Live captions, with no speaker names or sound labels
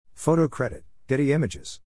Photo credit, Getty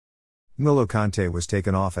Images. N'Golo Kante was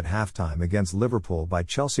taken off at halftime against Liverpool by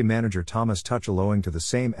Chelsea manager Thomas Tuchel owing to the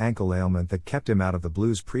same ankle ailment that kept him out of the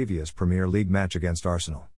Blues' previous Premier League match against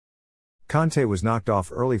Arsenal. Kante was knocked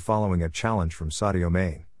off early following a challenge from Sadio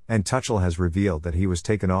Mane, and Tuchel has revealed that he was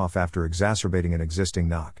taken off after exacerbating an existing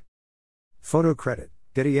knock. Photo credit,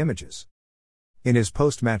 Getty Images. In his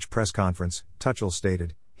post-match press conference, Tuchel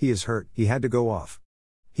stated, "He is hurt, he had to go off.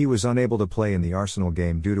 He was unable to play in the Arsenal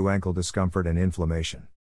game due to ankle discomfort and inflammation.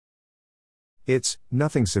 It's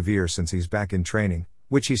nothing severe since he's back in training,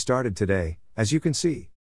 which he started today, as you can see.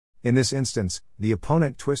 In this instance, the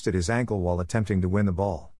opponent twisted his ankle while attempting to win the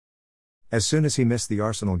ball. As soon as he missed the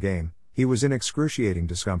Arsenal game, he was in excruciating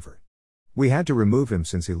discomfort. We had to remove him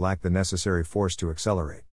since he lacked the necessary force to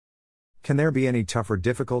accelerate. Can there be any tougher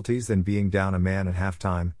difficulties than being down a man at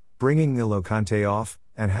halftime, bringing N'Golo Kante off,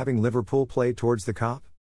 and having Liverpool play towards the Kop?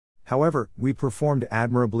 However, we performed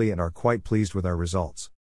admirably and are quite pleased with our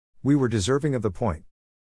results. We were deserving of the point."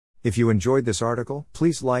 If you enjoyed this article,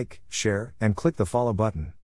 please like, share, and click the follow button.